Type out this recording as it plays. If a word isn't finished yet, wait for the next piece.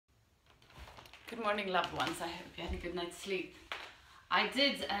Good morning, loved ones. I hope you had a good night's sleep. I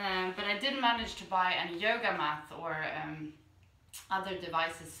did, but I didn't manage to buy any yoga mat or other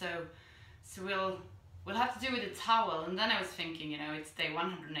devices. So we'll have to do with a towel. And then I was thinking, you know, it's day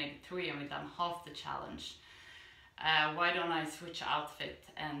 183 and we've done half the challenge. Why don't I switch outfit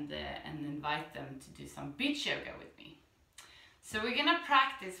and invite them to do some beach yoga with me? So we're gonna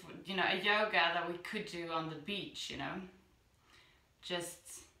practice, you know, a yoga that we could do on the beach, you know,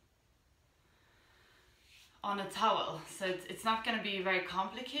 just on a towel. So it's not going to be very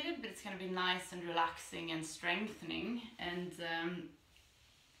complicated, but it's going to be nice and relaxing and strengthening. And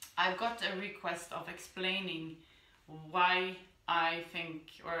I've got a request of explaining why I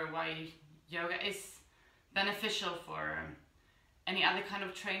think, or why yoga is beneficial for any other kind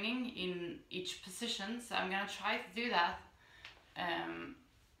of training in each position. So I'm going to try to do that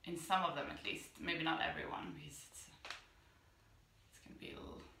in some of them at least, maybe not everyone, because it's going to be a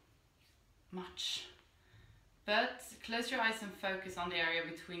little much. But close your eyes and focus on the area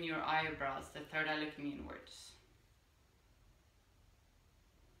between your eyebrows, the third eye looking inwards.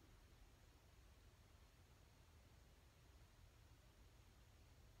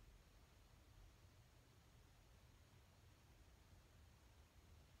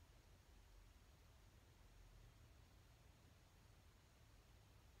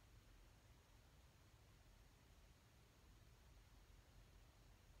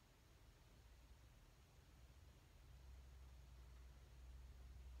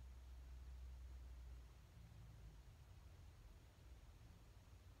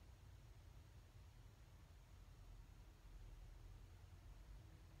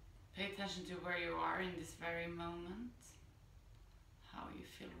 Pay attention to where you are in this very moment, how you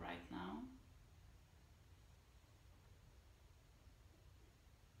feel right now.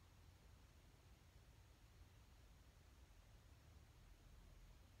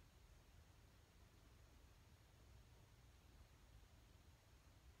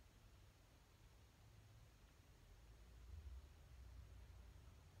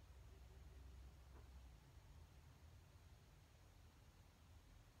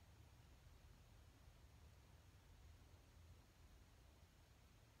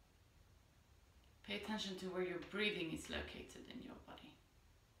 Pay attention to where your breathing is located in your body.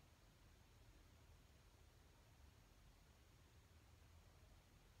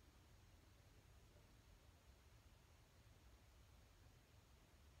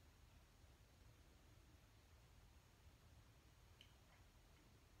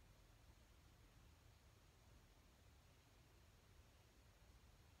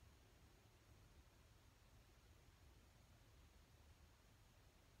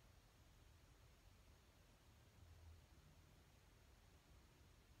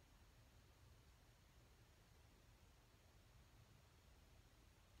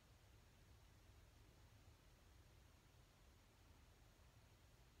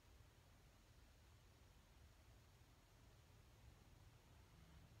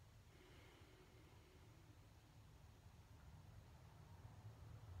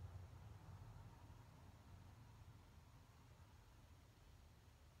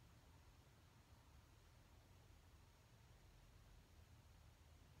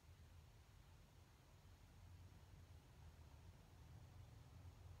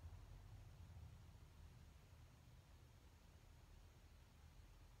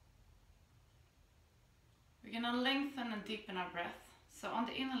 We're going to lengthen and deepen our breath. So on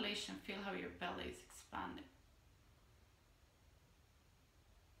the inhalation, feel how your belly is expanding.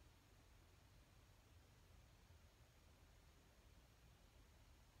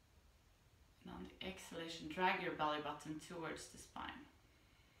 And on the exhalation, drag your belly button towards the spine.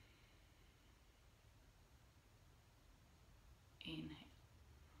 Inhale.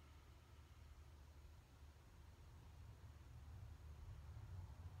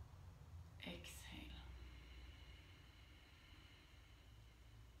 Exhale.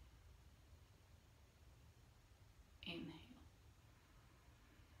 Inhale.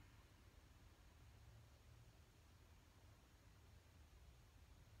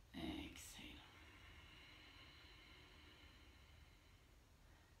 Exhale.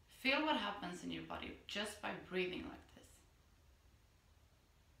 Feel what happens in your body just by breathing like this.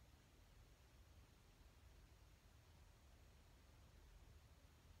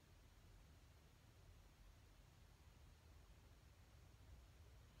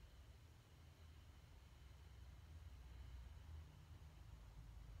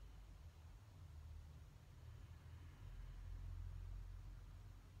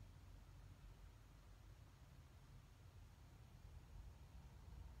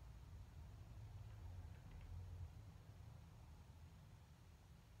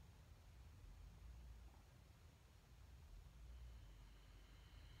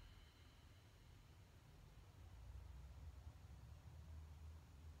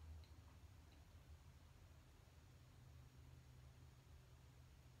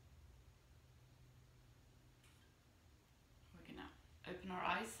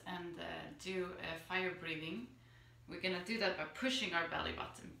 do fire breathing. We're gonna do that by pushing our belly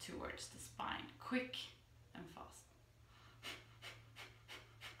button towards the spine, quick and fast.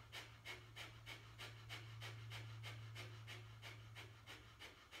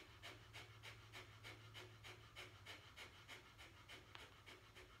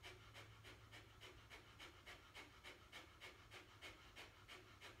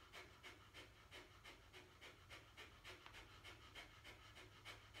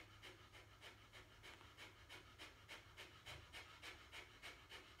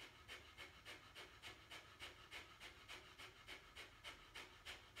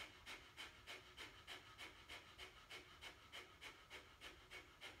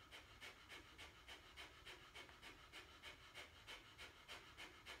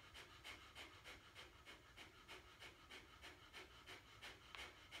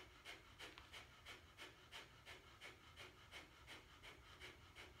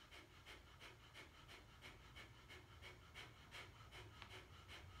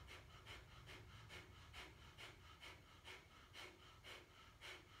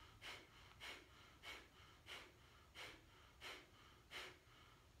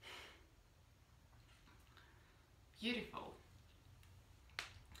 Beautiful.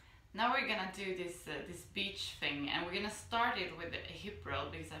 Now we're gonna do this this beach thing, and we're gonna start it with a hip roll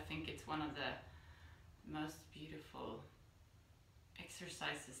because I think it's one of the most beautiful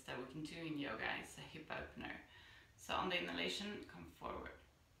exercises that we can do in yoga. It's a hip opener. So on the inhalation, come forward.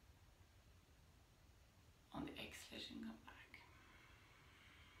 On the exhalation, come back.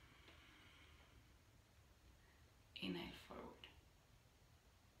 Inhale forward.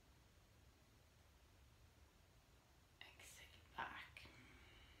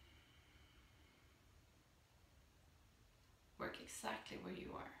 Work exactly where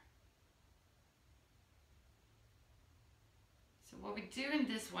you are. So what we do in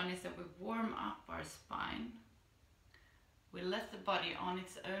this one is that we warm up our spine. We let the body on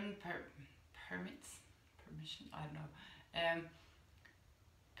its own permission, I don't know,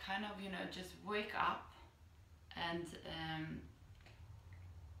 kind of, you know, just wake up and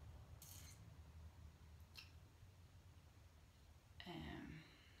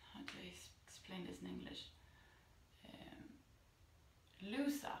how do I explain this in English?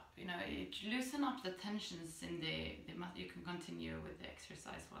 Loose up, you know, loosen up the tensions in the muscle. You can continue with the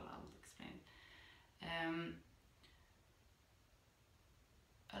exercise while I'll explain it.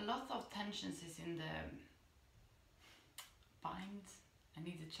 A lot of tensions is in the bind. I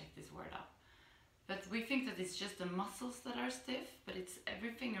need to check this word out. But we think that it's just the muscles that are stiff, but it's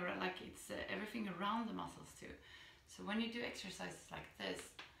everything around, like it's everything around the muscles too. So when you do exercises like this,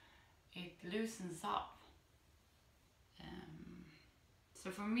 it loosens up. So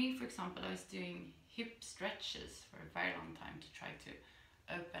for me, for example, I was doing hip stretches for a very long time to try to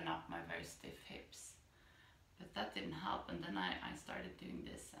open up my very stiff hips. But that didn't help, and then I started doing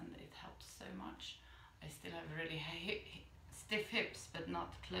this and it helped so much. I still have really stiff hips, but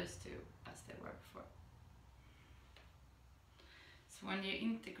not close to as they were before. So when you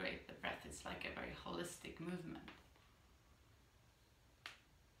integrate the breath, it's like a very holistic movement.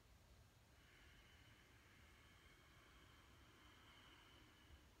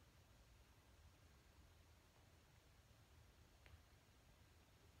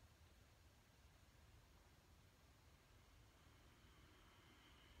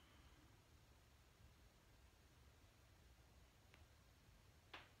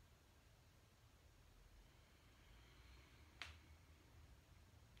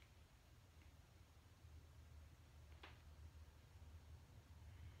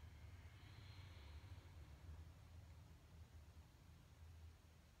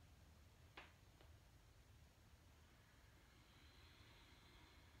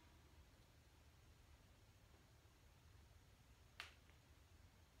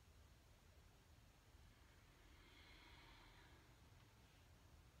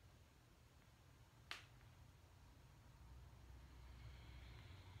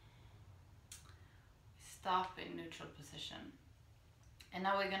 Stop in neutral position. And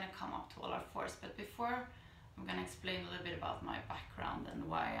now we're going to come up to all our fours, but before I'm going to explain a little bit about my background and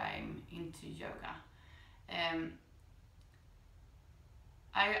why I'm into yoga.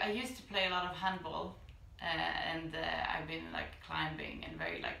 I used to play a lot of handball, and I've been like climbing and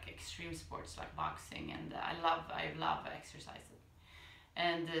very like extreme sports like boxing, and I love exercises,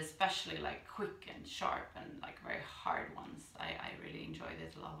 and especially like quick and sharp and like very hard ones. I really enjoyed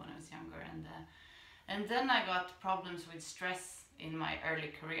it a lot when I was younger, and then I got problems with stress in my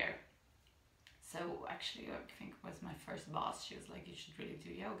early career. So actually, I think it was my first boss. She was like, you should really do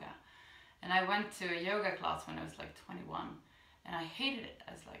yoga. And I went to a yoga class when I was like 21, and I hated it.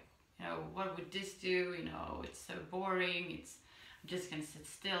 I was like, you know, what would this do? You know, it's so boring. I'm just gonna sit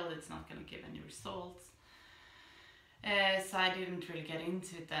still. It's not gonna give any results. So I didn't really get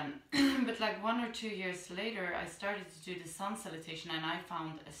into it then. But like 1 or 2 years later, I started to do the sun salutation, and I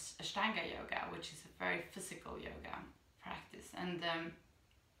found Ashtanga yoga, which is a very physical yoga practice. And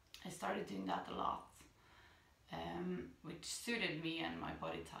I started doing that a lot, which suited me and my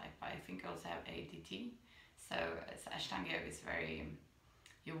body type. I think I also have ADT. So Ashtanga yoga is very,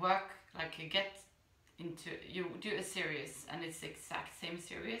 you work, like you get into, you do a series, and it's the exact same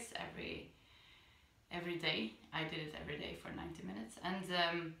series every day. I did it every day for 90 minutes.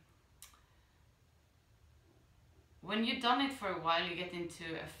 And when you've done it for a while, you get into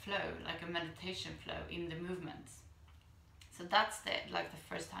a flow, like a meditation flow in the movements. So that's the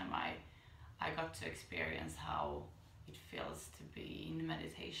first time I got to experience how it feels to be in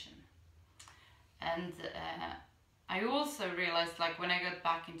meditation. And I also realized, like when I got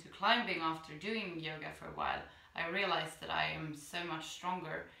back into climbing after doing yoga for a while, I realized that I am so much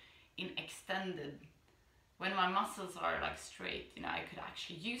stronger in extended. When my muscles are like straight, you know, I could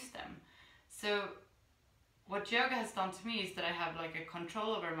actually use them. So what yoga has done to me is that I have like a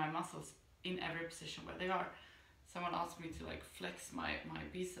control over my muscles in every position where they are. Someone asked me to like flex my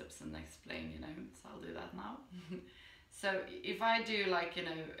biceps and explain, you know, so I'll do that now. So if I do like, you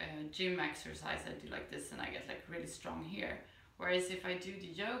know, gym exercise, I do like this and I get like really strong here. Whereas if I do the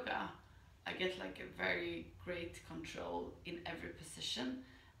yoga, I get like a very great control in every position,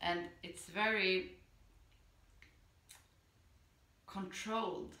 and it's very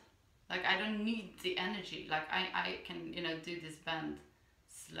controlled. Like I don't need the energy. Like I can, you know, do this bend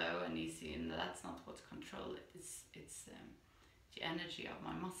slow and easy, and that's not what's control it. It's the energy of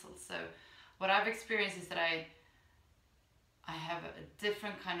my muscles. So what I've experienced is that I have a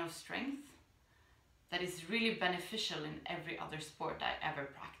different kind of strength that is really beneficial in every other sport I ever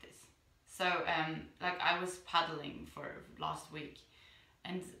practice. So like I was paddling for last week,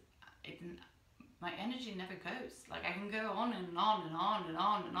 and my energy never goes. Like I can go on and on and on and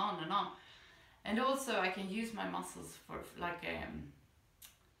on and on and on. And also I can use my muscles for like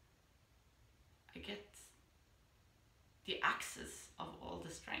I get the access of all the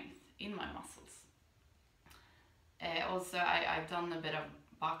strength in my muscles. Also I've done a bit of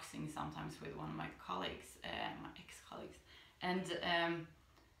boxing sometimes with one of my colleagues, my ex-colleagues, and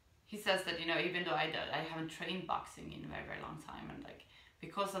he says that, you know, even though I haven't trained boxing in a very, very long time, and like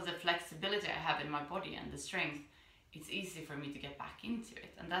because of the flexibility I have in my body and the strength, it's easy for me to get back into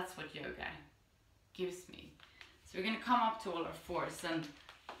it. And that's what yoga gives me. So we're going to come up to all our fours and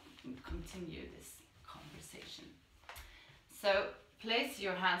continue this conversation. So place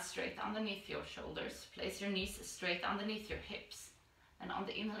your hands straight underneath your shoulders. Place your knees straight underneath your hips. And on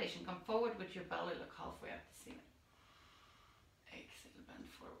the inhalation, come forward with your belly, look halfway up the ceiling. Exhale, bend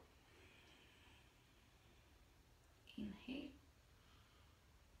forward. Inhale.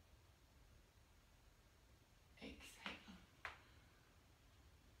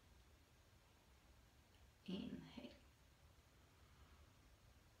 Inhale.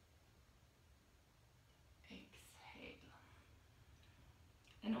 Exhale.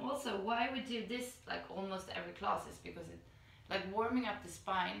 And also why we do this like almost every class is because it, like warming up the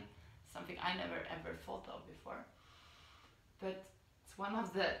spine, something I never ever thought of before. But it's one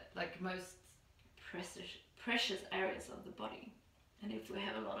of the like most precious areas of the body. And if we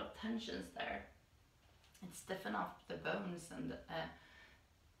have a lot of tensions there, it stiffen up the bones, and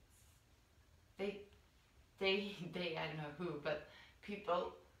they I don't know who, but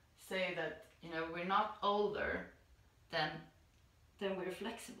people say that, you know, we're not older than we're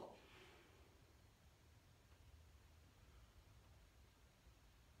flexible.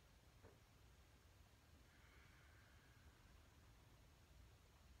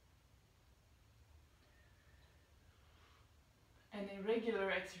 And in regular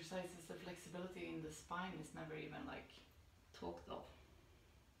exercises, the flexibility in the spine is never even like talked of.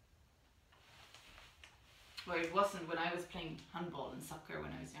 Or it wasn't when I was playing handball and soccer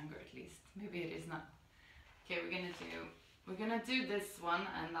when I was younger, at least. Maybe it is not. Okay, we're gonna do this one,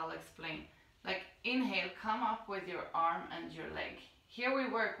 and I'll explain. Like inhale, come up with your arm and your leg. Here we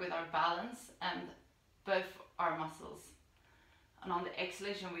work with our balance and both our muscles. And on the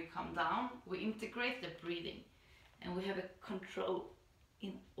exhalation we come down, we integrate the breathing, and we have a control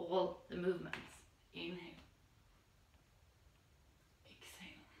in all the movements. Inhale.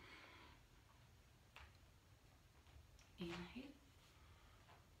 Inhale.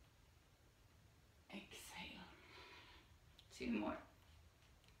 Exhale. 2 more.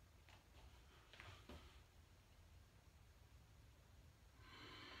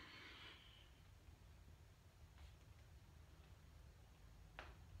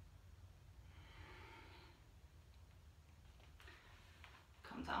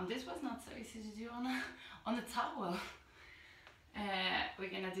 come down. This was not so easy to do on a towel. We're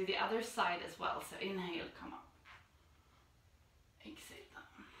gonna do the other side as well. So inhale, come up. Exhale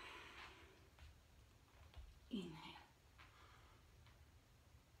down. Inhale.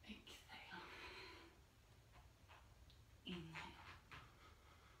 Exhale. Inhale.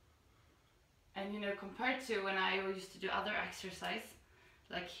 And you know, compared to when I used to do other exercise,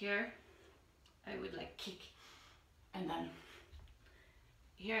 like here, I would like kick, and then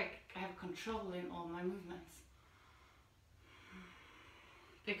here I have control in all my movements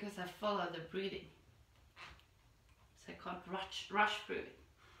because I follow the breathing, so I can't rush through it.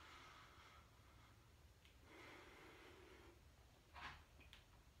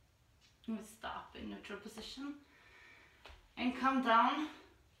 We stop in neutral position and come down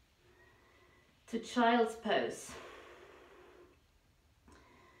to child's pose.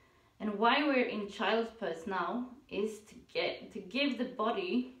 And why we're in child's pose now is to give the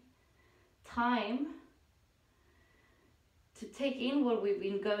body time to take in what we've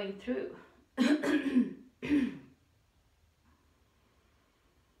been going through. Gonna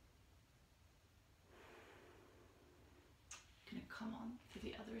come on to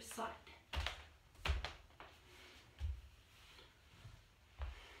the other side.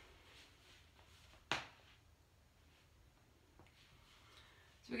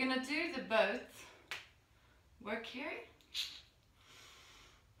 We're gonna do the both work here.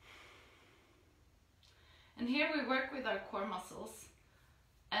 And here we work with our core muscles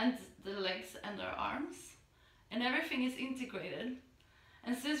and the legs and our arms, and everything is integrated.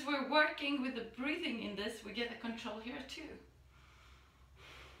 And since we're working with the breathing in this, we get the control here too.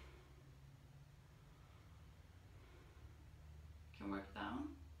 Can work down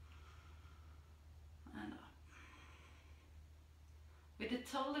and up. With a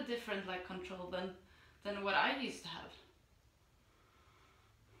totally different like control than what I used to have.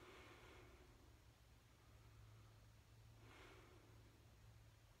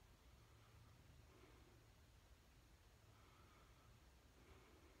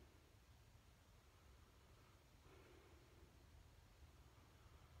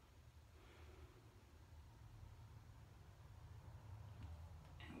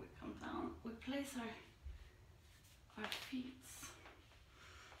 And we come down, we place our feet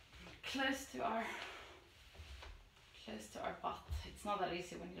close to our butt. It's not that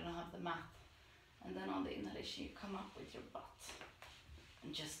easy when you don't have the mat. And then on the inhalation you come up with your butt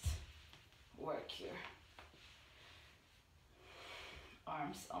and just work your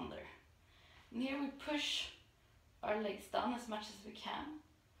arms under. And here we push our legs down as much as we can.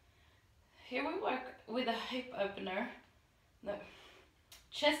 Here we work with a hip opener, no,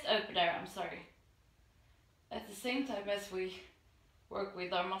 chest opener, I'm sorry. At the same time as we work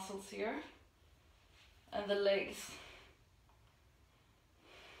with our muscles here and the legs.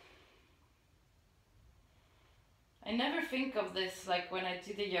 I never think of this like when I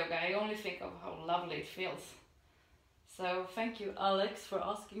do the yoga, I only think of how lovely it feels. So thank you, Alex, for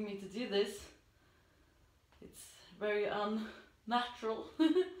asking me to do this. It's very unnatural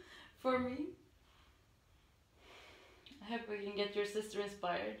for me. I hope we can get your sister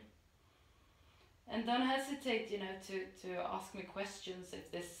inspired. And don't hesitate, you know, to ask me questions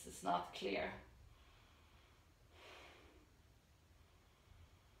if this is not clear.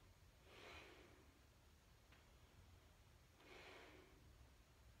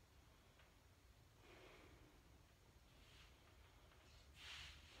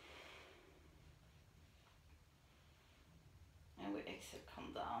 And we exhale,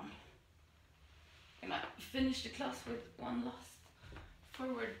 come down. And I finish the class with one last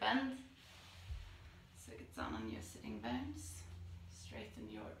forward bend. So get down on your sitting bones, straighten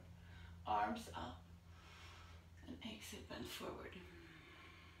your arms up, and exhale, bend forward.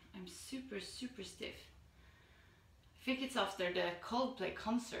 I'm super stiff. I think it's after the Coldplay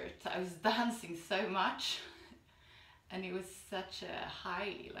concert. I was dancing so much, and it was such a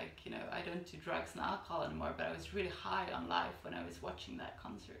high, like, you know, I don't do drugs and alcohol anymore, but I was really high on life when I was watching that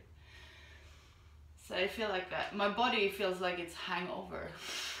concert. So I feel like my body feels like it's hangover.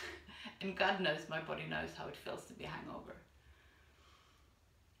 And God knows, my body knows how it feels to be hangover.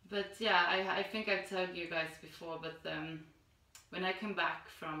 But yeah, I think I've told you guys before, but when I came back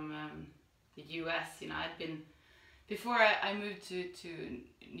from the US, you know, I'd been, before I moved to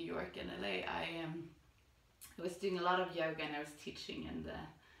New York and LA, I was doing a lot of yoga and I was teaching, and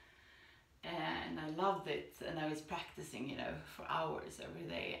I loved it, and I was practicing, you know, for hours every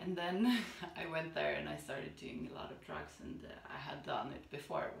day. And then I went there and I started doing a lot of drugs, and I had done it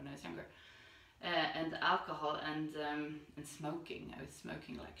before when I was younger, and alcohol and smoking. I was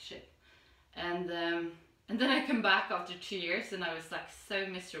smoking like shit, and And then I come back after 2 years and I was like so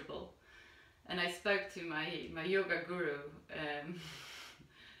miserable. And I spoke to my yoga guru. And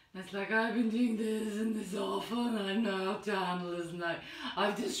it's like, I've been doing this and this awful and I know how to handle this and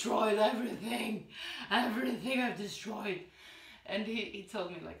I've destroyed everything. Everything I've destroyed. And he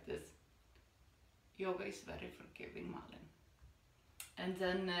told me like this. Yoga is very forgiving, Malin. And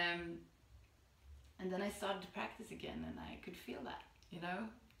then I started to practice again and I could feel that, you know.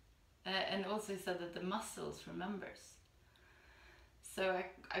 And also he said that the muscles remembers. So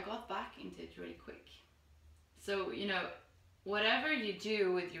I got back into it really quick. So, you know, whatever you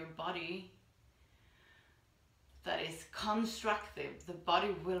do with your body that is constructive, the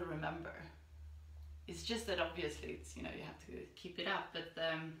body will remember. It's just that obviously it's, you know, you have to keep it up. But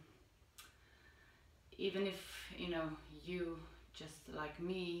even if, you know, you just like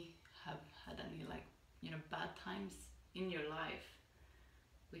me have had any like, you know, bad times in your life,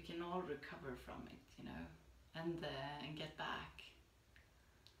 we can all recover from it, you know, and get back.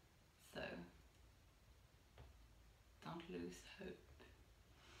 So don't lose hope.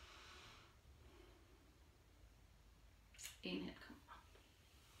 Inhale, come up.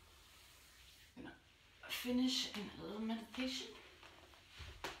 I'm gonna finish in a little meditation.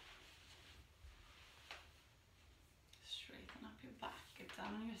 Straighten up your back, get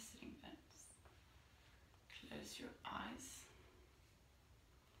down on your sitting bones. Close your eyes.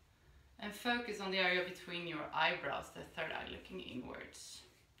 And focus on the area between your eyebrows, the third eye looking inwards.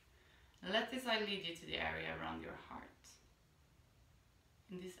 And let this eye lead you to the area around your heart.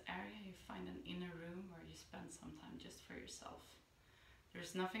 In this area you find an inner room where you spend some time just for yourself.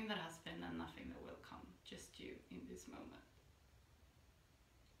 There's nothing that has been and nothing that will come, just you in this moment.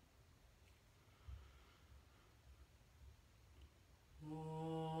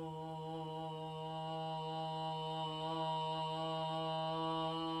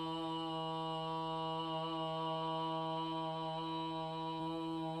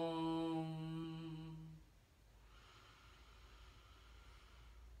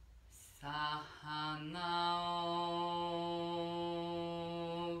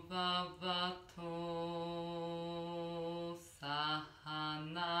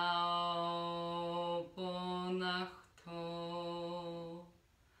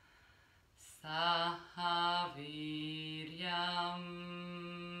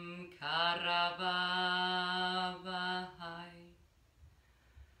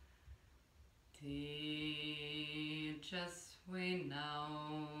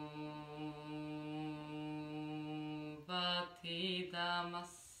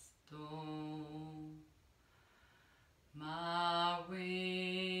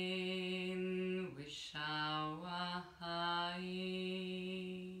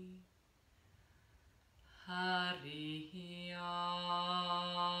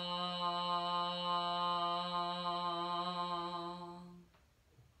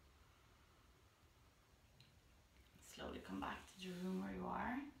 Slowly come back to the room where you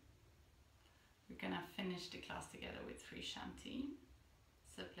are. We're gonna finish the class together with 3 shanti.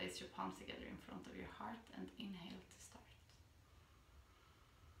 So place your palms together in front of your heart and inhale to start.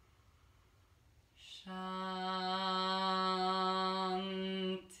 Shanti,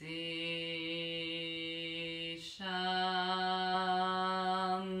 Shanti,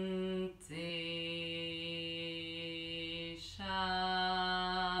 Shanti.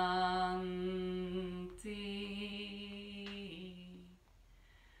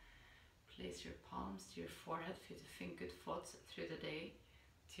 Place your palms to your forehead for you to think good thoughts through the day.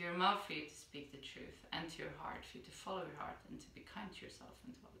 To your mouth for you to speak the truth, and to your heart for you to follow your heart and to be kind to yourself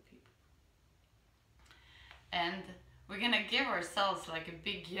and to other people. And we're gonna give ourselves like a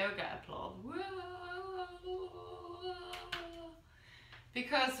big yoga applause.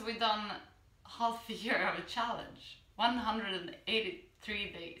 Because we've done half a year of a challenge,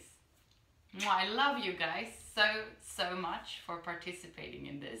 183 days. I love you guys so much for participating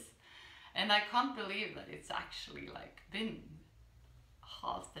in this. And I can't believe that it's actually like been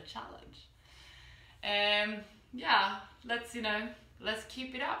half the challenge. Yeah, let's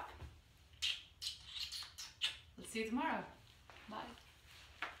keep it up. Let's see you tomorrow. Bye.